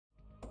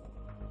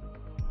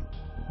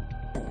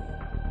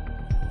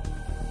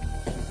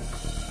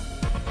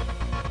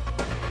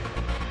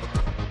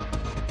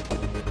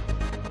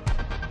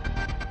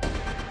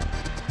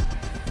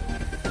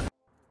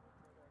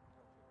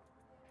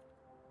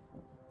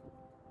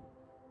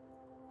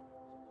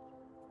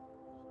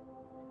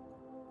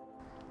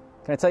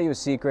Can I tell you a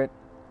secret?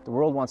 The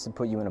world wants to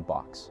put you in a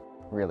box,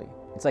 really.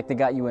 It's like they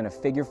got you in a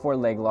figure 4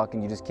 leg lock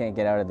and you just can't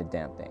get out of the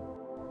damn thing.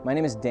 My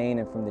name is Dane,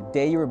 and from the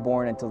day you were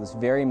born until this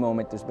very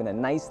moment, there's been a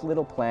nice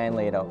little plan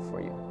laid out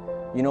for you.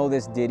 You know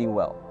this ditty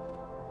well.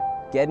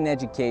 Get an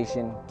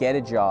education, get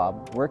a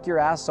job, work your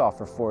ass off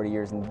for 40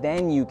 years, and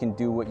then you can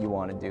do what you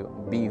want to do,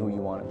 be who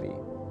you want to be.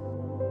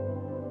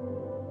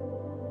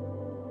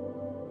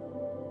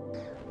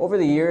 Over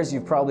the years,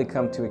 you've probably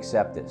come to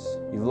accept this.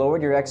 You've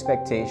lowered your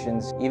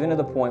expectations, even to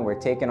the point where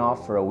taking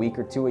off for a week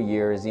or two a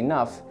year is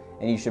enough,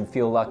 and you should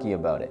feel lucky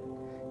about it.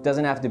 It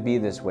doesn't have to be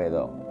this way,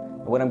 though.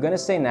 What I'm going to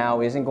say now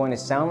isn't going to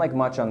sound like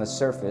much on the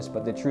surface,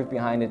 but the truth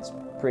behind it's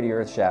pretty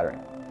earth-shattering.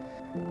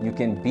 You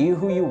can be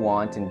who you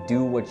want and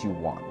do what you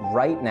want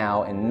right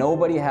now, and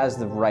nobody has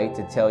the right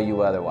to tell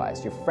you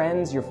otherwise. Your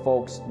friends, your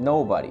folks,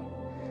 nobody.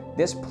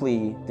 This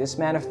plea, this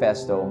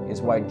manifesto,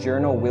 is why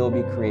Journo will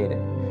be created.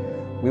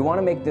 We want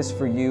to make this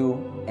for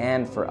you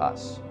and for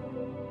us.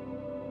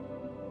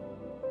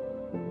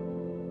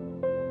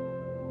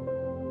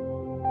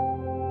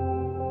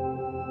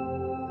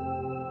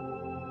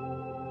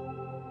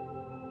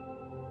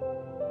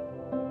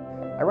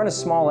 I run a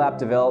small app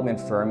development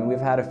firm, and we've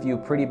had a few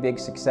pretty big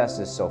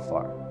successes so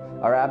far.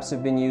 Our apps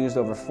have been used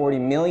over 40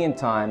 million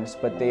times,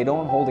 but they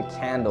don't hold a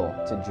candle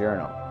to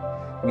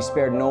Journo. We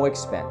spared no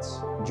expense.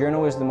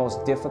 Journo is the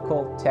most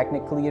difficult,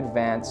 technically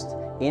advanced,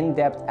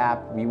 in-depth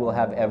app we will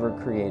have ever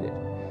created,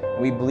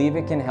 and we believe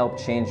it can help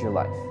change your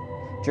life.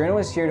 Journo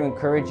is here to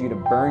encourage you to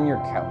burn your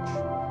couch,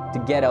 to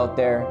get out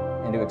there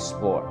and to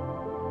explore.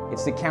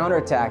 It's the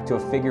counterattack to a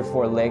figure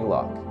 4 leg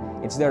lock.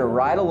 It's there to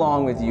ride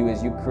along with you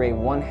as you create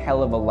one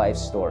hell of a life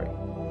story.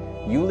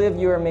 You live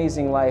your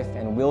amazing life,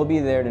 and we'll be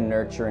there to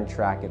nurture and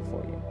track it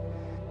for you.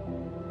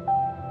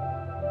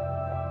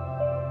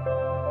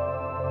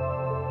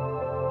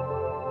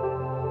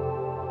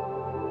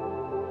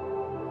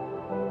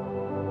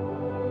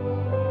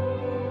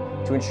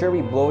 To ensure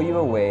we blow you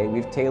away,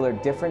 we've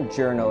tailored different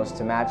journos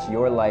to match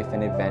your life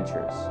and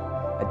adventures.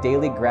 A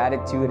daily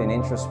gratitude and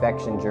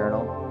introspection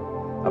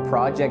journal, a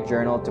project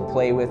journal to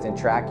play with and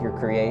track your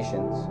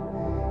creations,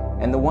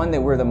 and the one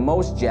that we're the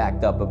most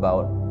jacked up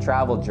about,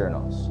 travel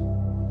journals,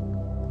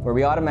 where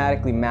we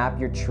automatically map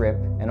your trip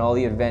and all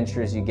the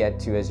adventures you get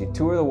to as you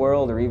tour the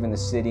world or even the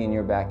city in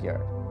your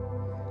backyard.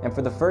 And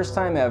for the first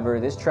time ever,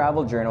 this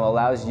travel journal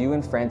allows you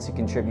and friends to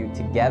contribute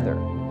together.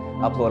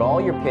 Upload all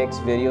your pics,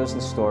 videos,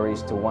 and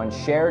stories to one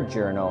shared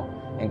journal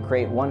and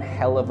create one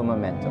hell of a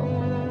memento.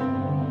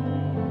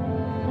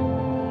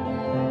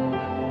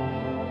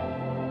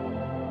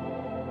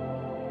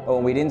 Oh,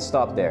 and we didn't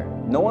stop there.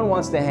 No one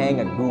wants to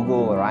hang a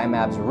Google or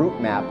iMaps route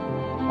map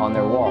on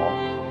their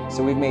wall,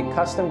 so we've made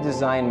custom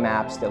designed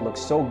maps that look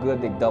so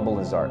good they double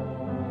as art.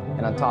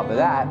 And on top of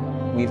that,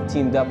 we've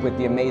teamed up with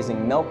the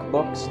amazing Milk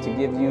Books to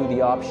give you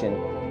the option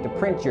to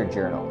print your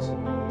journals.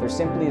 There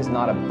simply is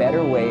not a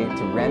better way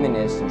to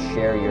reminisce and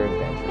share your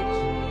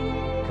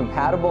adventures.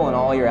 Compatible on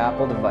all your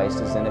Apple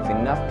devices, and if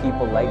enough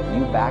people like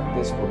you back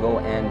this, will go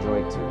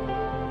Android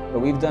too. But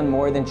we've done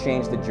more than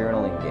change the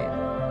journaling game.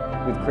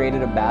 We've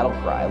created a battle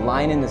cry, a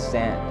line in the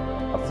sand,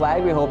 a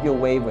flag we hope you'll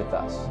wave with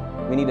us.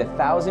 We need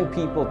 1,000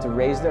 people to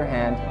raise their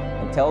hand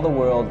and tell the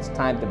world it's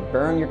time to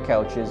burn your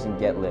couches and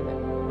get living.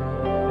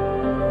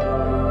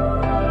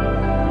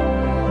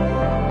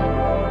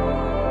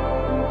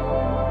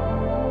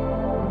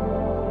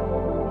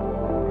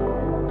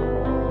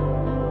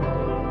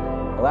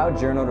 Allow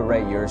Journo to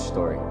write your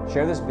story.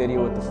 Share this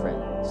video with a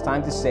friend. It's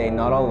time to say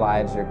not all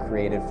lives are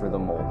created for the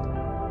mold.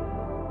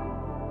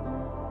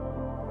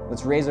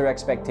 Let's raise our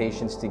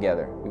expectations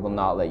together. We will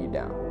not let you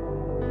down.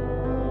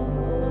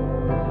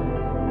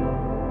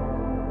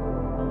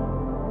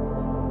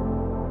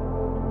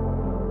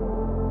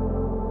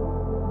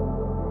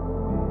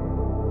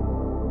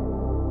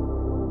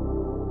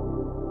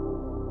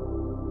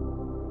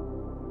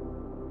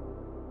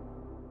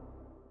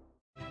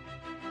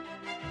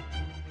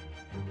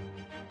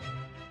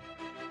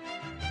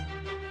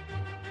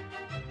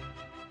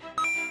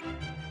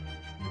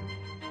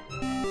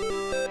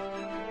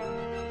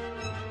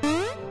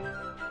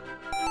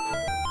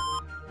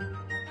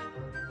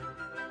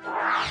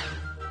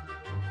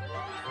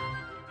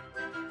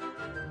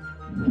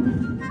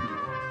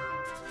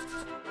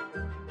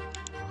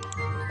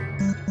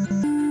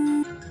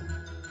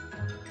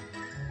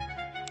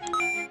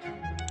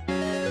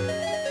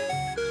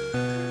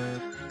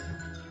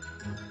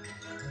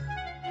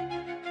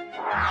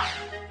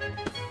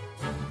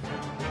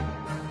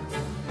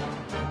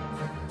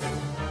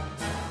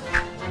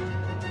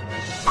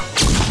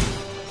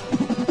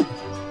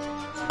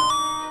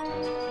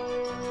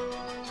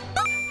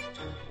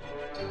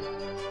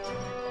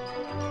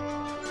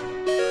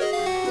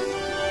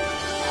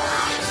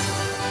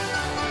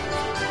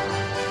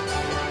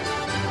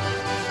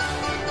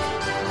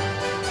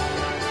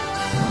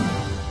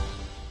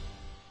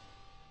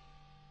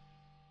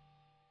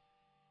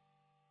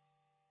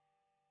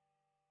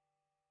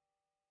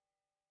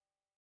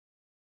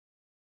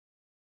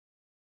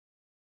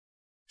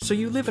 So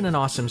you live in an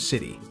awesome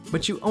city,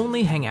 but you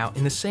only hang out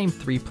in the same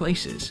 3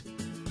 places.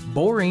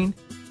 Boring!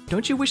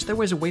 Don't you wish there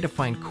was a way to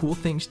find cool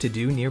things to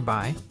do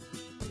nearby?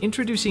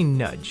 Introducing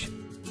Nudge.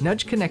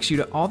 Nudge connects you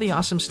to all the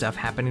awesome stuff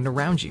happening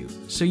around you,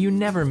 so you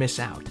never miss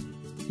out.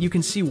 You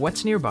can see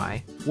what's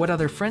nearby, what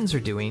other friends are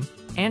doing,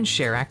 and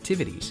share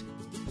activities.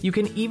 You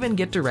can even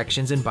get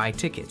directions and buy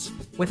tickets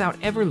without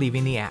ever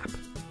leaving the app.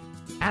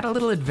 Add a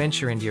little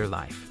adventure into your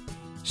life.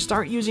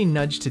 Start using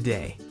Nudge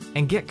today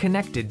and get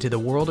connected to the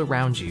world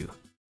around you.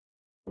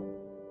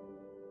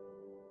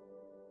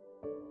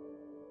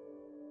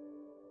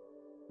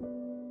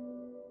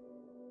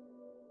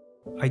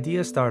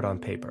 Ideas start on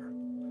paper.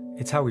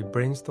 It's how we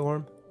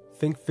brainstorm,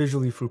 think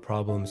visually through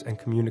problems, and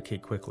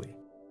communicate quickly.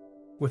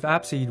 With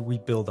AppSeed, we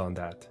build on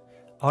that,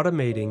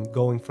 automating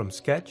going from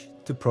sketch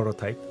to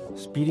prototype,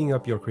 speeding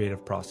up your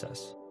creative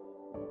process.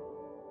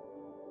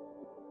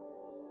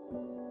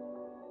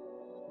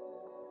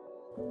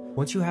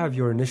 Once you have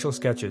your initial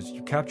sketches,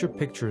 you capture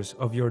pictures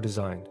of your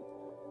design,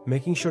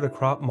 making sure the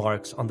crop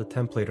marks on the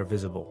template are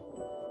visible.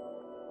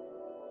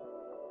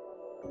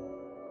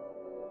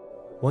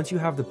 Once you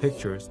have the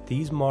pictures,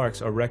 these marks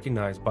are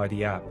recognized by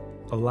the app,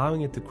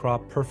 allowing it to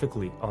crop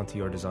perfectly onto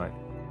your design.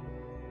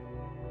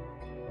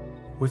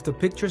 With the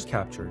pictures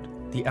captured,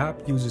 the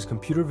app uses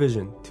computer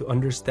vision to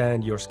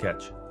understand your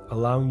sketch,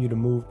 allowing you to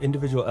move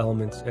individual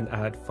elements and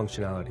add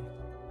functionality.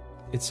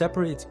 It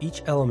separates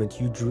each element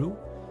you drew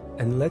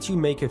and lets you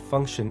make it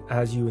function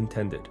as you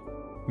intended,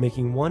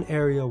 making one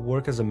area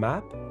work as a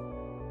map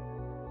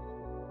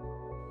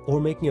or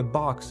making a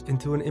box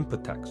into an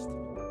input text.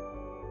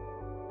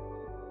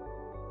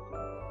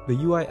 The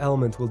UI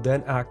element will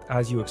then act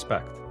as you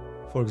expect,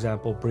 for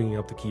example, bringing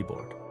up the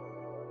keyboard.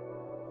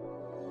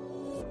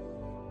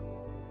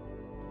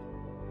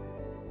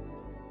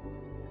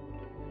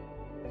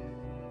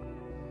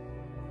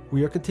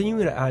 We are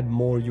continuing to add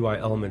more UI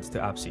elements to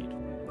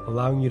AppSeed,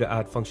 allowing you to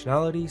add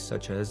functionality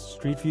such as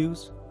street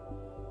views,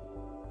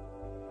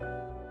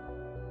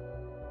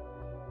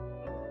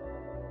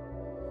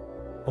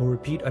 or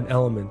repeat an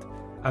element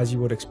as you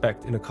would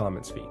expect in a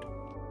comments feed.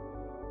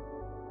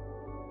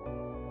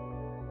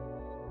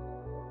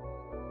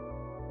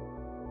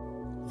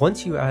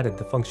 Once you added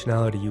the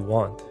functionality you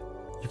want,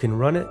 you can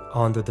run it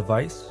on the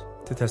device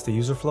to test the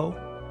user flow,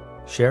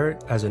 share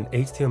it as an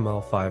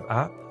HTML5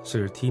 app so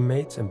your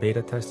teammates and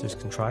beta testers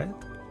can try it,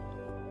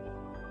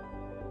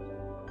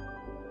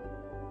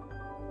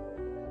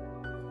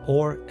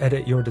 or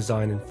edit your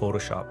design in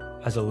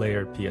Photoshop as a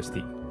layered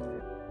PSD.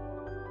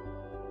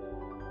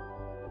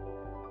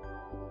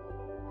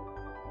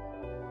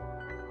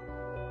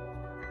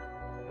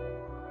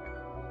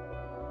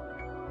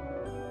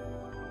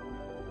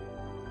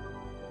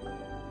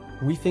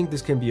 We think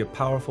this can be a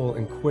powerful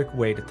and quick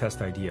way to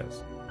test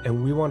ideas,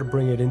 and we want to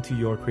bring it into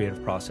your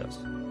creative process.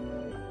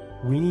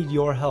 We need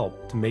your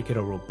help to make it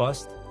a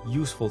robust,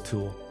 useful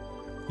tool.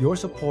 Your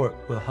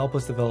support will help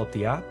us develop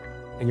the app,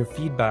 and your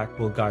feedback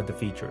will guide the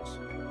features.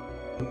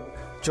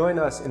 Join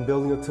us in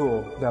building a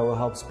tool that will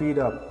help speed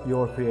up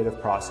your creative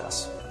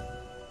process.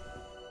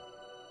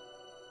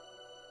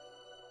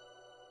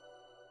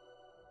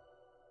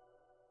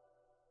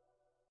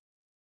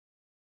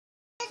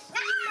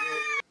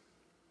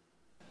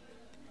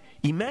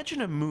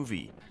 Imagine a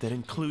movie that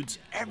includes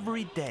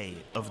every day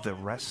of the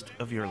rest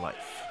of your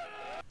life.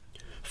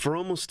 For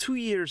almost 2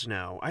 years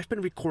now, I've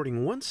been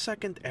recording 1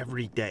 second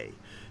every day,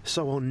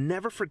 so I'll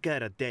never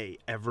forget a day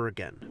ever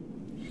again.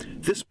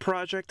 This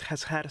project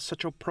has had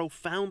such a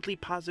profoundly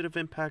positive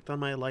impact on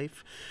my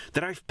life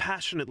that I've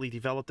passionately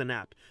developed an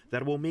app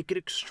that will make it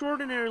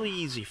extraordinarily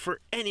easy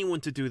for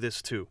anyone to do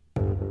this too.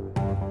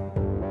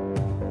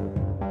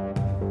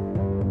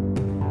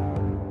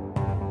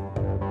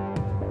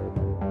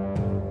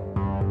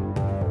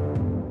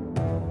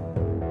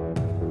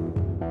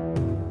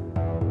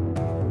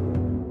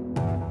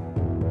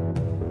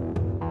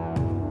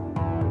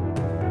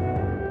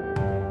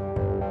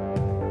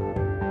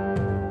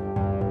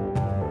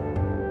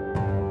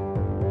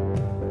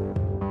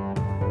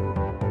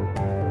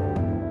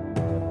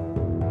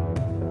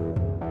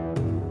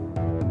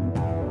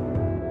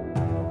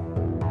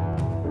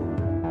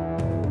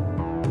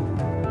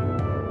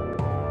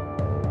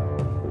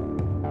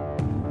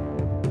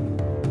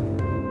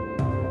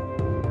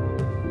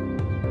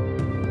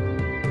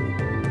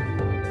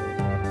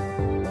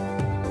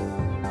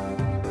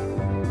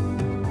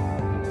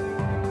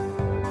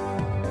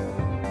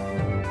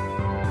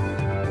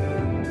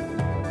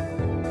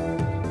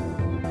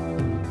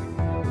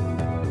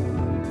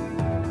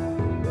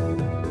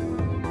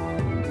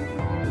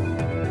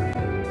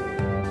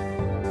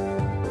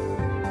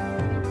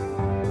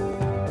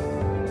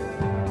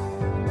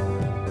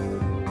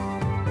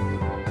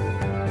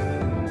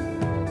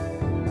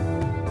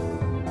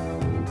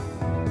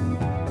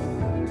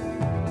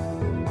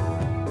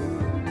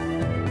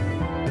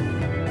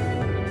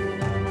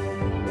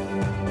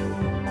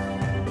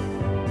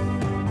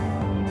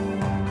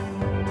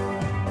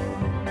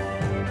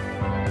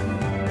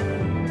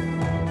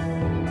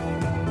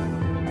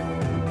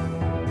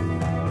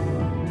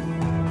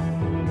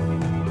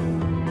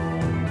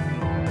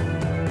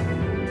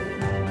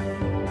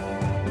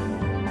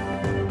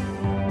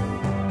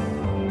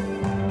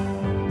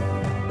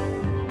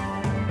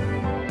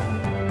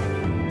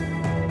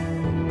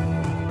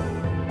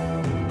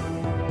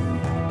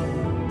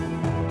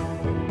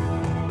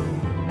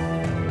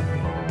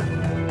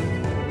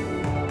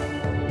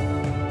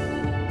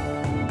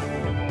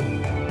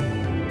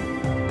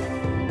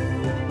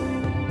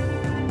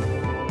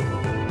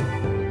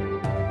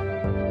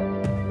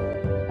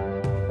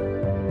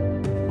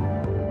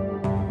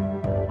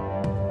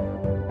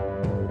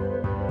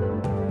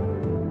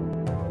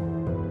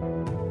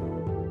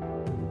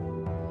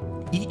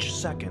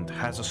 second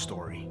has a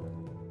story.